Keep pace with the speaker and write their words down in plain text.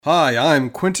Hi,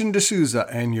 I'm Quentin D'Souza,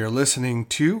 and you're listening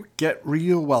to Get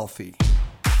Real Wealthy.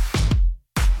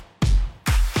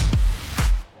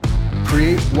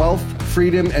 Create wealth,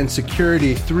 freedom, and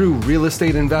security through real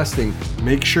estate investing.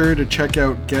 Make sure to check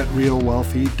out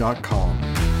getrealwealthy.com.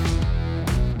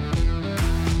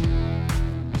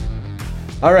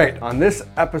 All right, on this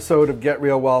episode of Get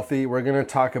Real Wealthy, we're going to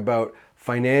talk about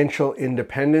financial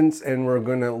independence, and we're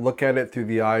going to look at it through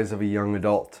the eyes of a young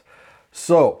adult.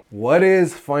 So, what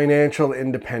is financial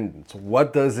independence?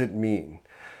 What does it mean?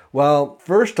 Well,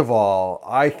 first of all,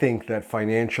 I think that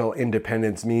financial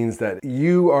independence means that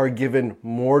you are given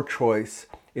more choice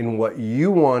in what you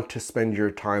want to spend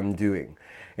your time doing.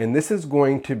 And this is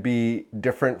going to be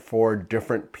different for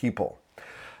different people.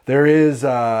 There is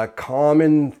a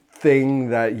common thing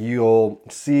that you'll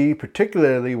see,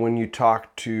 particularly when you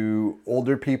talk to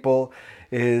older people,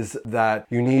 is that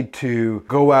you need to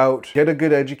go out, get a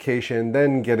good education,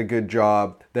 then get a good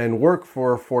job, then work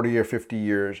for 40 or 50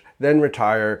 years, then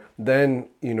retire, then,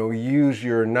 use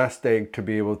your nest egg to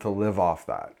be able to live off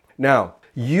that. Now,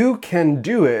 you can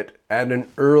do it at an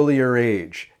earlier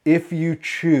age if you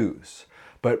choose,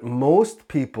 but most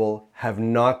people have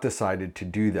not decided to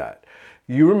do that.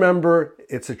 You remember,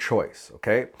 it's a choice,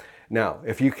 okay? Now,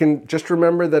 if you can just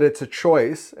remember that it's a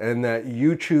choice and that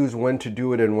you choose when to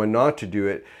do it and when not to do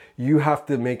it, you have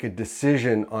to make a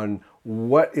decision on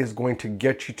what is going to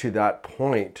get you to that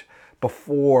point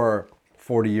before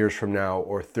 40 years from now,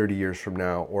 or 30 years from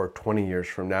now, or 20 years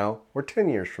from now, or 10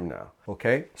 years from now,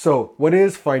 okay? So what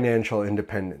is financial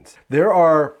independence? There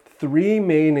are three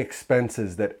main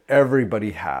expenses that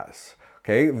everybody has,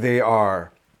 okay? They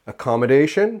are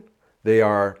accommodation, they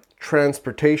are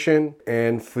transportation,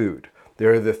 and food.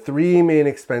 They're the three main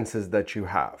expenses that you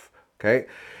have, okay?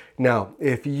 Now,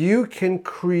 if you can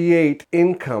create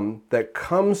income that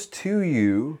comes to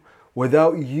you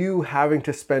without you having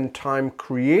to spend time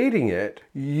creating it,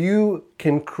 you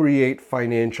can create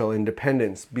financial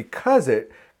independence because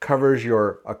it covers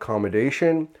your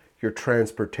accommodation, your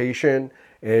transportation,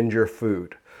 and your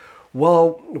food.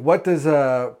 Well, what does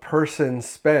a person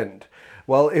spend?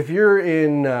 Well, if you're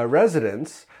in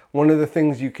residence, one of the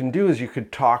things you can do is you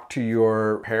could talk to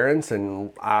your parents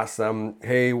and ask them,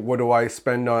 hey, what do I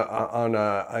spend on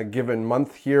a given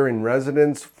month here in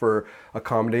residence for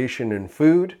accommodation and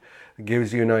food? It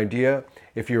gives you an idea.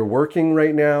 If you're working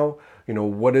right now,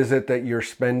 what is it that you're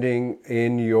spending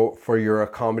for your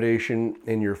accommodation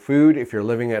and your food? If you're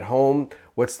living at home,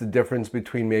 what's the difference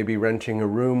between maybe renting a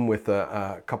room with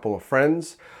a couple of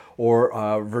friends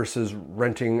or versus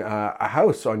renting a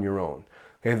house on your own?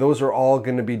 Okay, those are all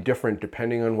going to be different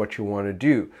depending on what you want to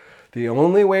do. The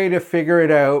only way to figure it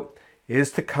out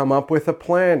is to come up with a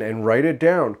plan and write it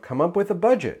down. Come up with a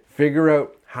budget. Figure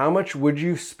out how much would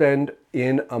you spend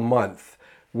in a month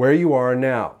where you are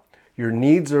now. Your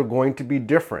needs are going to be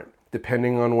different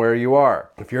depending on where you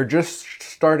are. If you're just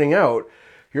starting out,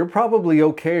 you're probably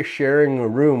okay sharing a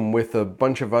room with a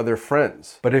bunch of other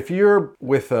friends. But if you're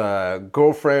with a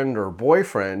girlfriend or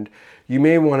boyfriend, you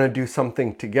may want to do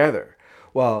something together.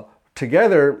 Well,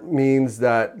 together means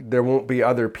that there won't be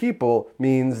other people,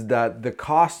 means that the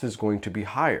cost is going to be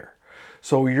higher.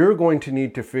 So you're going to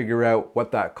need to figure out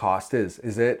what that cost is.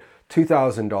 Is it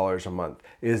 $2,000 a month?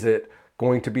 Is it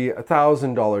going to be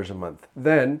 $1,000 a month?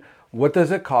 Then what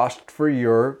does it cost for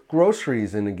your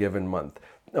groceries in a given month?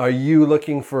 Are you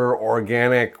looking for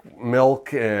organic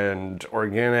milk and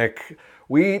organic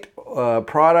wheat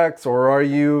products, or are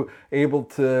you able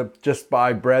to just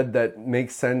buy bread that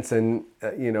makes sense and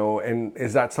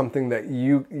is that something that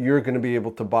you're going to be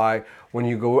able to buy when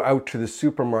you go out to the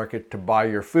supermarket to buy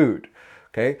your food?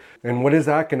 Okay, and what is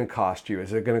that going to cost you?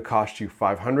 Is it going to cost you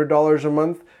 $500 a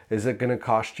month? Is it going to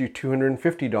cost you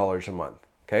 $250 a month?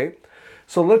 Okay,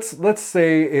 so let's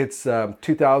say it's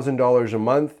 $2,000 a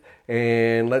month,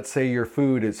 and let's say your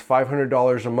food is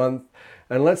 $500 a month.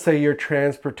 And let's say your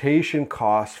transportation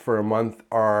costs for a month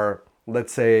are,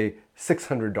 let's say,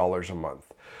 $600 a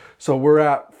month. So we're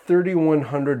at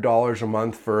 $3,100 a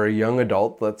month for a young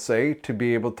adult, let's say, to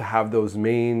be able to have those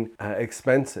main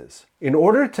expenses. In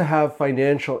order to have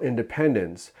financial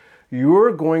independence,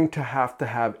 you're going to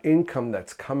have income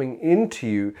that's coming into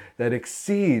you that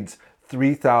exceeds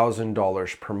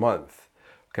 $3,000 per month.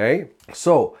 Okay?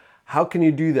 So how can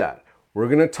you do that? We're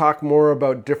going to talk more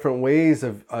about different ways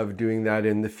of doing that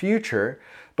in the future,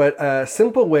 but a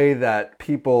simple way that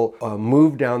people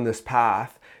move down this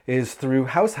path is through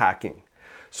house hacking.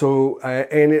 So,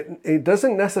 and it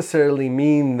doesn't necessarily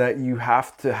mean that you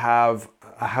have to have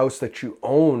a house that you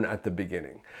own at the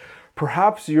beginning.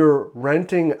 Perhaps you're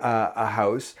renting a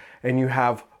house and you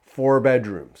have 4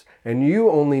 bedrooms and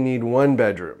you only need 1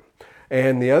 bedroom.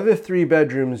 and the other 3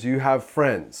 bedrooms you have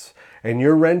friends, and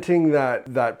you're renting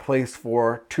that place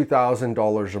for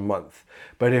 $2,000 a month.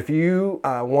 But if you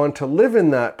want to live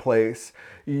in that place,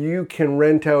 you can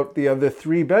rent out the other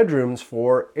 3 bedrooms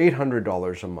for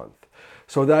 $800 a month.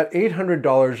 So that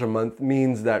 $800 a month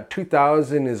means that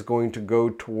 $2,000 is going to go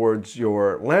towards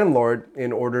your landlord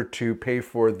in order to pay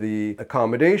for the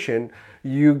accommodation.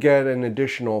 You get an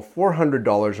additional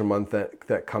 $400 a month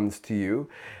that comes to you,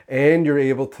 and you're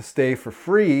able to stay for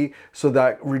free, so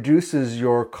that reduces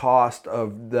your cost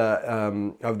of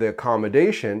the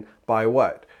accommodation by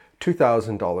what?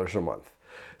 $2,000 a month.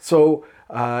 So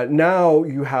now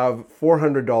you have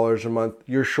 $400 a month,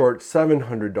 you're short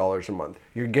 $700 a month.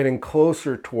 You're getting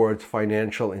closer towards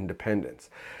financial independence.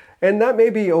 And that may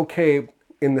be okay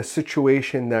in the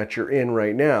situation that you're in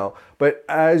right now, but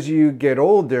as you get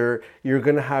older, you're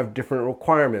going to have different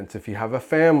requirements. If you have a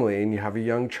family and you have a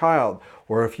young child,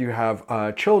 or if you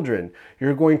have children,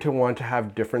 you're going to want to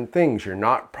have different things. You're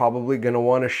not probably going to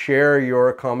want to share your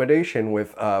accommodation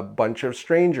with a bunch of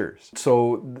strangers.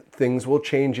 So things will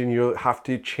change, and you'll have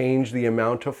to change the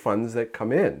amount of funds that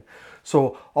come in.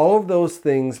 So all of those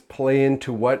things play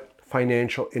into what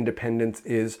financial independence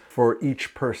is for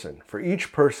each person. For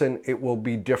each person, it will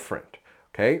be different,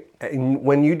 okay? And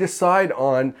when you decide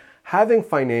on having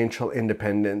financial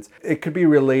independence, it could be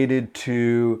related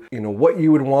to, what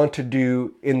you would want to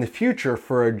do in the future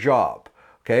for a job,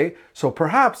 okay? So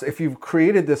perhaps if you've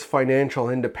created this financial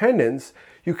independence,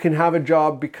 you can have a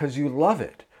job because you love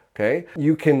it, okay?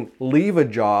 You can leave a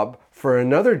job for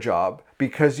another job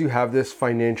because you have this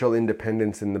financial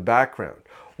independence in the background.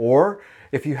 Or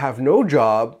if you have no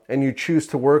job and you choose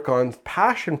to work on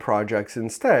passion projects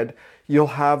instead, you'll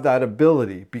have that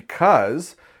ability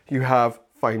because you have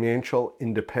financial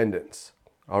independence.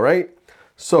 All right?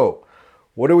 So,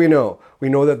 what do we know? We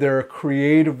know that there are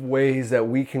creative ways that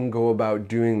we can go about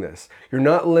doing this. You're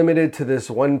not limited to this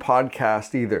one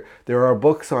podcast either. There are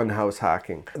books on house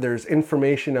hacking. There's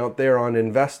information out there on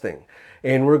investing.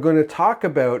 And we're going to talk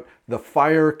about the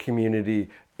FIRE community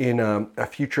in a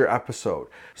future episode.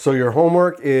 So your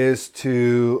homework is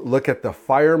to look at the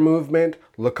FIRE movement,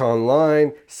 look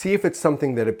online, see if it's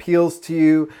something that appeals to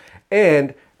you,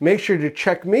 and make sure to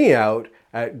check me out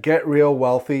at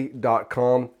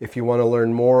getrealwealthy.com if you want to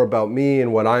learn more about me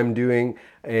and what I'm doing.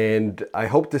 And I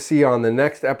hope to see you on the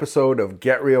next episode of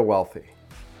Get Real Wealthy.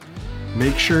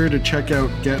 Make sure to check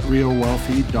out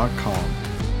getrealwealthy.com.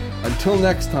 Until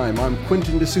next time, I'm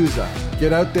Quentin D'Souza.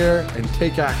 Get out there and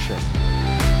take action.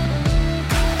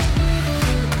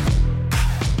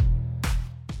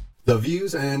 The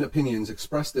views and opinions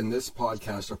expressed in this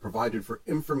podcast are provided for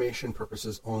information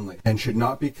purposes only and should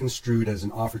not be construed as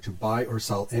an offer to buy or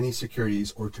sell any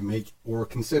securities or to make or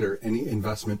consider any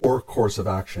investment or course of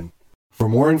action. For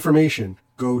more information,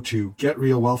 go to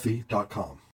getrealwealthy.com.